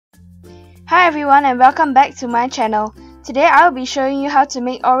Hi everyone and welcome back to my channel. Today I will be showing you how to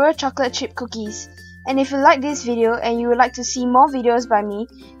make Oreo chocolate chip cookies. And if you like this video and you would like to see more videos by me,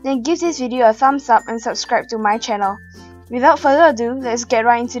 then give this video a thumbs up and subscribe to my channel. Without further ado, let's get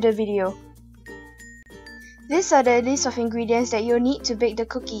right into the video. These are the list of ingredients that you'll need to bake the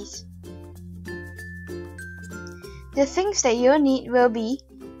cookies. The things that you'll need will be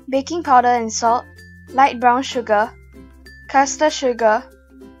baking powder and salt, light brown sugar, caster sugar,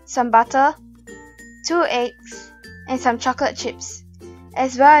 some butter, 2 eggs, and some chocolate chips,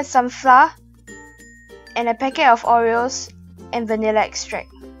 as well as some flour and a packet of Oreos and vanilla extract.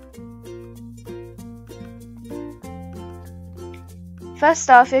 First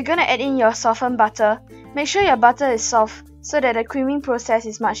off, you're gonna add in your softened butter. Make sure your butter is soft so that the creaming process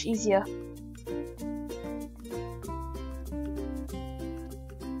is much easier.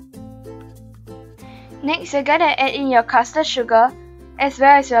 Next, you're gonna add in your caster sugar as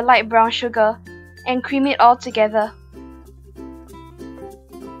well as your light brown sugar and cream it all together.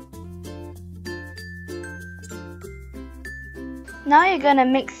 Now you're gonna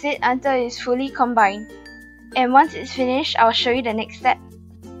mix it until it's fully combined. And once it's finished, I'll show you the next step.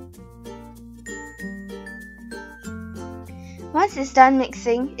 Once it's done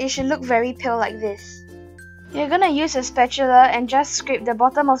mixing, it should look very pale like this. You're gonna use a spatula and just scrape the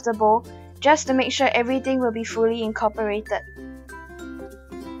bottom of the bowl just to make sure everything will be fully incorporated.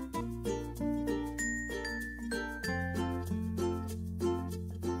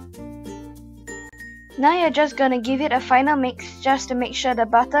 Now you're just gonna give it a final mix just to make sure the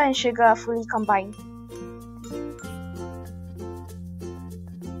butter and sugar are fully combined.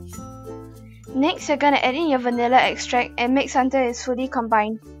 Next, you're gonna add in your vanilla extract and mix until it's fully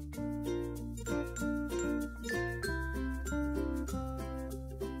combined.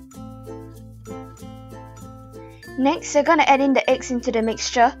 Next, you're gonna add in the eggs into the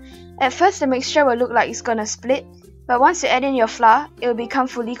mixture. At first, the mixture will look like it's gonna split, but once you add in your flour, it will become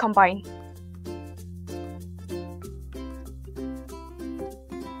fully combined.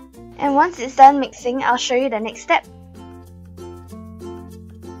 And once it's done mixing, I'll show you the next step.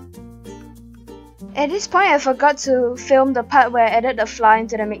 At this point, I forgot to film the part where I added the flour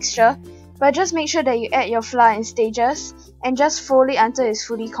into the mixture, but just make sure that you add your flour in stages and just fold it until it's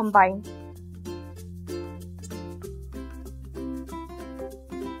fully combined.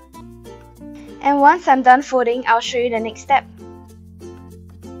 And once I'm done folding, I'll show you the next step.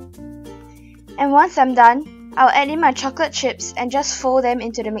 And once I'm done, I'll add in my chocolate chips and just fold them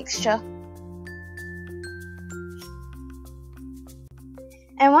into the mixture.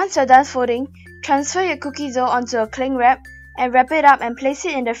 And once you're done folding, transfer your cookie dough onto a cling wrap and wrap it up and place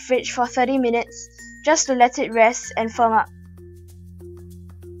it in the fridge for 30 minutes just to let it rest and firm up.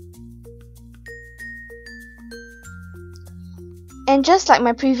 And just like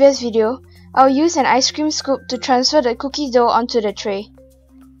my previous video, I'll use an ice cream scoop to transfer the cookie dough onto the tray.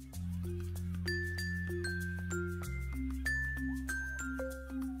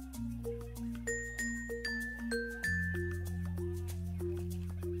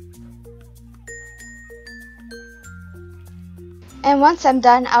 And once I'm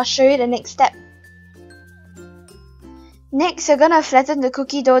done, I'll show you the next step. Next, you're gonna flatten the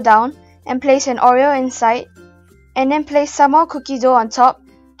cookie dough down and place an Oreo inside, and then place some more cookie dough on top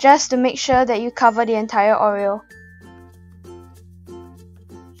just to make sure that you cover the entire Oreo.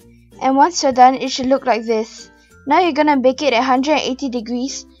 And once you're done, it should look like this. Now you're gonna bake it at 180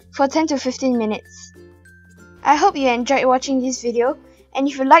 degrees for 10 to 15 minutes. I hope you enjoyed watching this video, and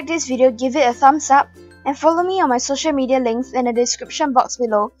if you like this video, give it a thumbs up and follow me on my social media links in the description box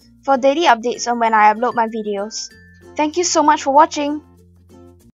below for daily updates on when I upload my videos. Thank you so much for watching!